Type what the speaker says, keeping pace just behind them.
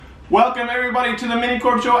Welcome everybody to the Mini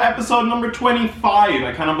Corp Show episode number 25.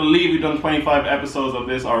 I cannot believe we've done 25 episodes of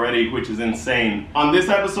this already, which is insane. On this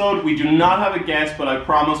episode, we do not have a guest, but I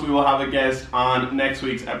promise we will have a guest on next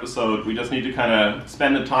week's episode. We just need to kind of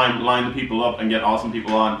spend the time, line the people up, and get awesome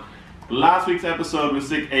people on. Last week's episode, we'll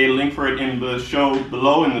stick a link for it in the show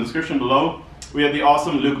below, in the description below. We had the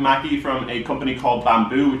awesome Luke Mackey from a company called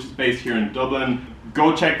Bamboo, which is based here in Dublin.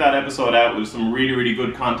 Go check that episode out. There's some really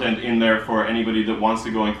good content in there for anybody that wants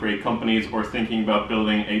to go and create companies or thinking about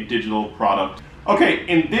building a digital product. Okay,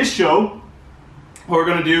 in this show, what we're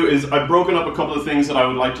going to do is I've broken up a couple of things that I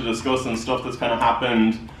would like to discuss and stuff that's kind of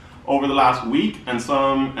happened over the last week, and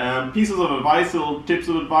some pieces of advice, little tips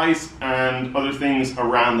of advice, and other things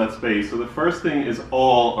around that space. So the first thing is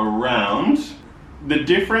all around the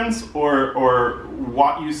difference or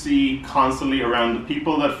what you see constantly around the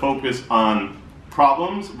people that focus on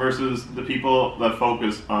problems versus the people that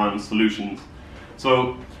focus on solutions.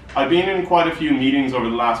 So I've been in quite a few meetings over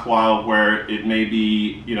the last while where it may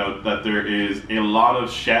be, that there is a lot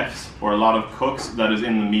of chefs or a lot of cooks that is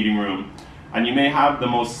in the meeting room. And you may have the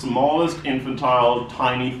most smallest, infantile,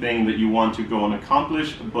 tiny thing that you want to go and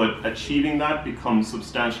accomplish, but achieving that becomes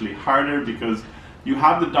substantially harder because you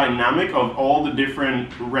have the dynamic of all the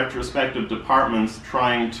different retrospective departments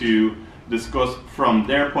trying to discuss from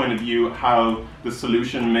their point of view how the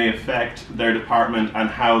solution may affect their department and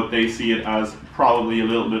how they see it as probably a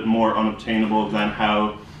little bit more unobtainable than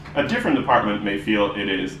how a different department may feel it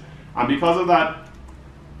is. And because of that,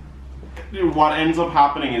 what ends up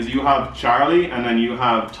happening is you have Charlie and then you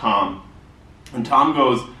have Tom. And Tom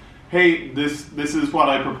goes, hey, this is what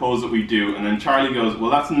I propose that we do. And then Charlie goes, well,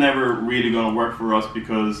 that's never really going to work for us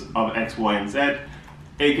because of X, Y, and Z.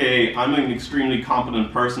 AKA, I'm an extremely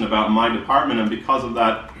competent person about my department, and because of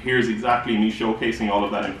that, here's exactly me showcasing all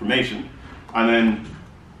of that information. And then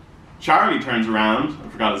Charlie turns around, I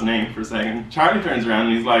forgot his name for a second, Charlie turns around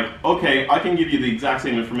and he's like, okay, I can give you the exact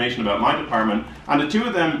same information about my department, and the two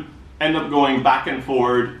of them end up going back and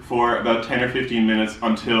forward for about 10 or 15 minutes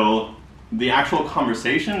until the actual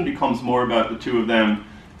conversation becomes more about the two of them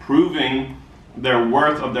proving their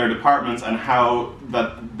worth of their departments and how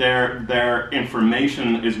that their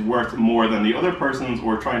information is worth more than the other person's,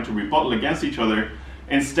 or trying to rebuttal against each other,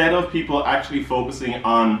 instead of people actually focusing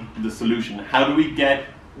on the solution. How do we get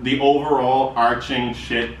the overall arching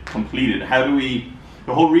shit completed?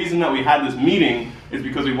 The whole reason that we had this meeting is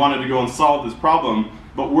because we wanted to go and solve this problem,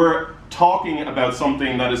 but we're talking about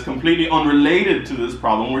something that is completely unrelated to this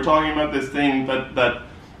problem. We're talking about this thing that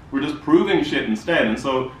we're just proving shit instead. And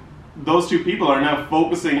so those two people are now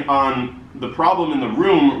focusing on the problem in the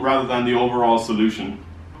room rather than the overall solution.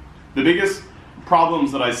 The biggest problems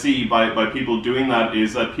that I see by people doing that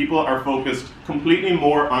is that people are focused completely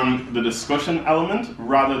more on the discussion element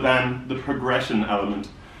rather than the progression element.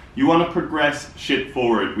 You want to progress shit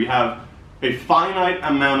forward. We have a finite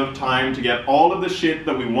amount of time to get all of the shit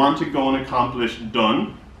that we want to go and accomplish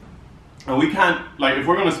done. And we can't, if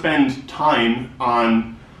we're going to spend time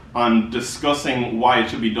on discussing why it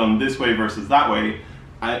should be done this way versus that way,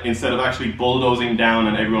 instead of actually bulldozing down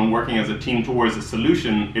and everyone working as a team towards a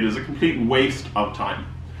solution, it is a complete waste of time.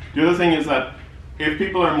 The other thing is that if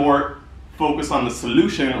people are more focused on the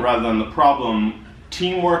solution rather than the problem,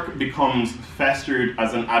 teamwork becomes festered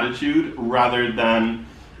as an attitude rather than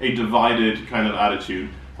a divided kind of attitude.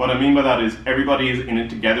 What I mean by that is everybody is in it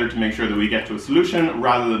together to make sure that we get to a solution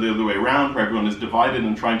rather than the other way around, where everyone is divided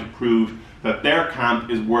and trying to prove that their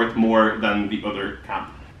camp is worth more than the other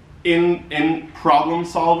camp. In problem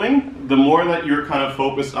solving, the more that you're kind of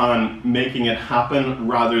focused on making it happen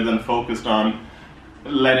rather than focused on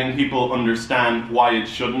letting people understand why it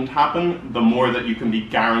shouldn't happen, the more that you can be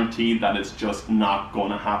guaranteed that it's just not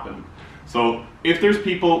going to happen. So if there's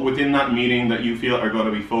people within that meeting that you feel are going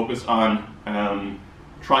to be focused on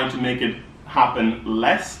trying to make it happen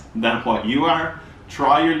less than what you are,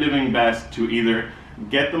 try your living best to either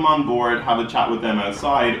get them on board, have a chat with them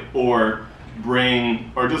outside, or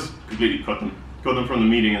just completely cut them from the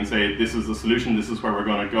meeting and say, this is the solution, this is where we're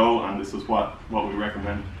going to go, and this is what we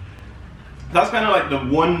recommend. That's kind of like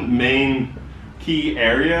the one main key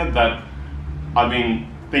area that I've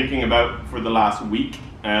been thinking about for the last week.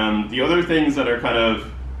 The other things that are kind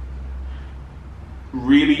of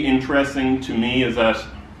really interesting to me is that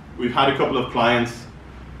we've had a couple of clients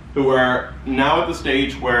who are now at the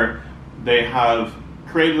stage where they have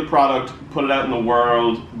created the product, put it out in the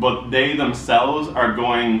world, but they themselves are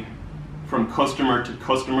going from customer to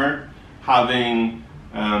customer, having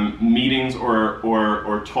meetings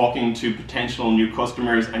or talking to potential new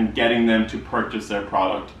customers and getting them to purchase their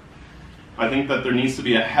product. I think that there needs to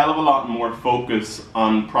be a hell of a lot more focus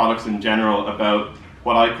on products in general about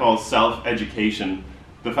what I call self-education.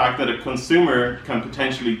 The fact that a consumer can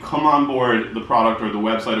potentially come on board the product or the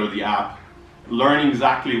website or the app, learn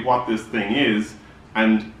exactly what this thing is,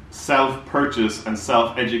 and self-purchase and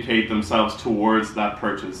self-educate themselves towards that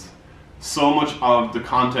purchase. So much of the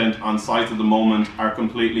content on sites at the moment are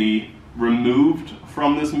completely removed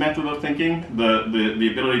from this method of thinking. The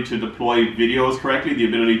ability to deploy videos correctly, the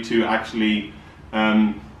ability to actually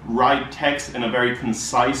write text in a very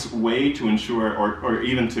concise way to ensure, or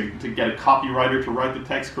even to get a copywriter to write the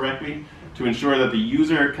text correctly, to ensure that the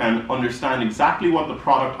user can understand exactly what the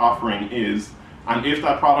product offering is, and if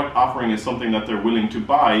that product offering is something that they're willing to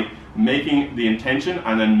buy, making the intention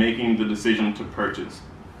and then making the decision to purchase.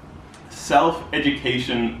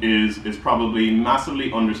 Self-education is probably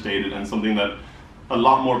massively understated, and something that a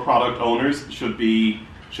lot more product owners should be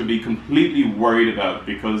completely worried about,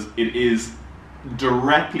 because it is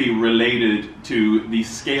directly related to the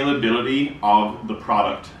scalability of the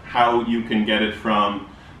product. How you can get it from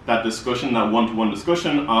that discussion, that one-to-one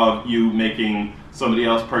discussion of you making somebody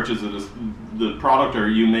else purchase the product, or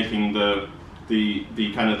you making the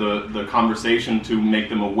kind of the conversation to make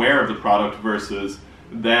them aware of the product, versus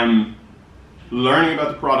them learning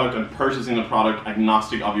about the product and purchasing the product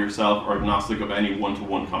agnostic of yourself or agnostic of any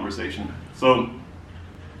one-to-one conversation. So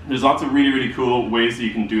there's lots of really, really cool ways that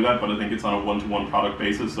you can do that, but I think it's on a one-to-one product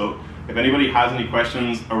basis. So if anybody has any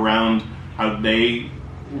questions around how they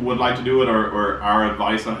would like to do it, or our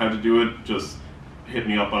advice on how to do it, just hit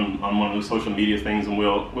me up on one of the social media things and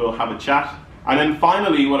we'll have a chat. And then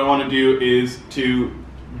finally, what I want to do is to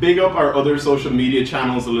big up our other social media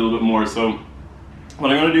channels a little bit more. So what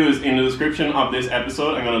I'm going to do is, in the description of this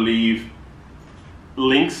episode, I'm going to leave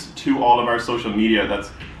links to all of our social media. That's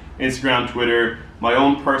Instagram, Twitter, my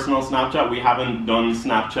own personal Snapchat. We haven't done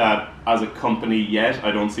Snapchat as a company yet.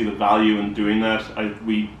 I don't see the value in doing that.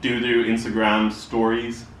 We do Instagram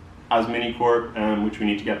stories as MiniCorp, which we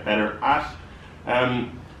need to get better at.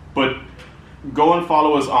 But go and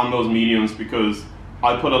follow us on those mediums, because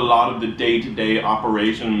I put a lot of the day-to-day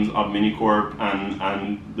operations of MiniCorp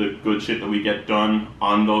and the good shit that we get done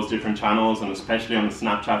on those different channels, and especially on the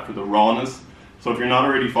Snapchat for the rawness. So if you're not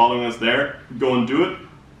already following us there, go and do it.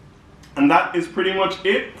 And that is pretty much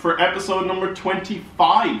it for episode number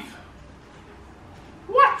 25.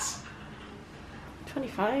 What?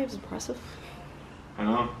 25 is impressive. I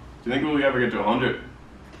know. Do you think we'll ever get to 100?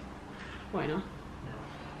 Why not?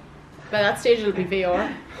 By that stage it'll be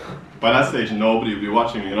VR. By that stage nobody will be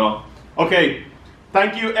watching me at all. Okay,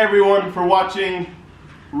 thank you everyone for watching.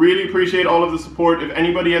 Really appreciate all of the support. If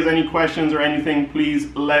anybody has any questions or anything,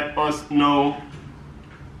 please let us know.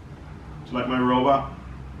 Do you like my robot?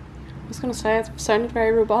 I was going to say, it sounded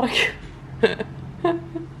very robotic. Trying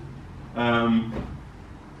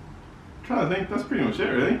to think, that's pretty much it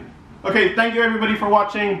really. Okay, thank you everybody for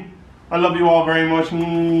watching. I love you all very much.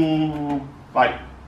 Bye.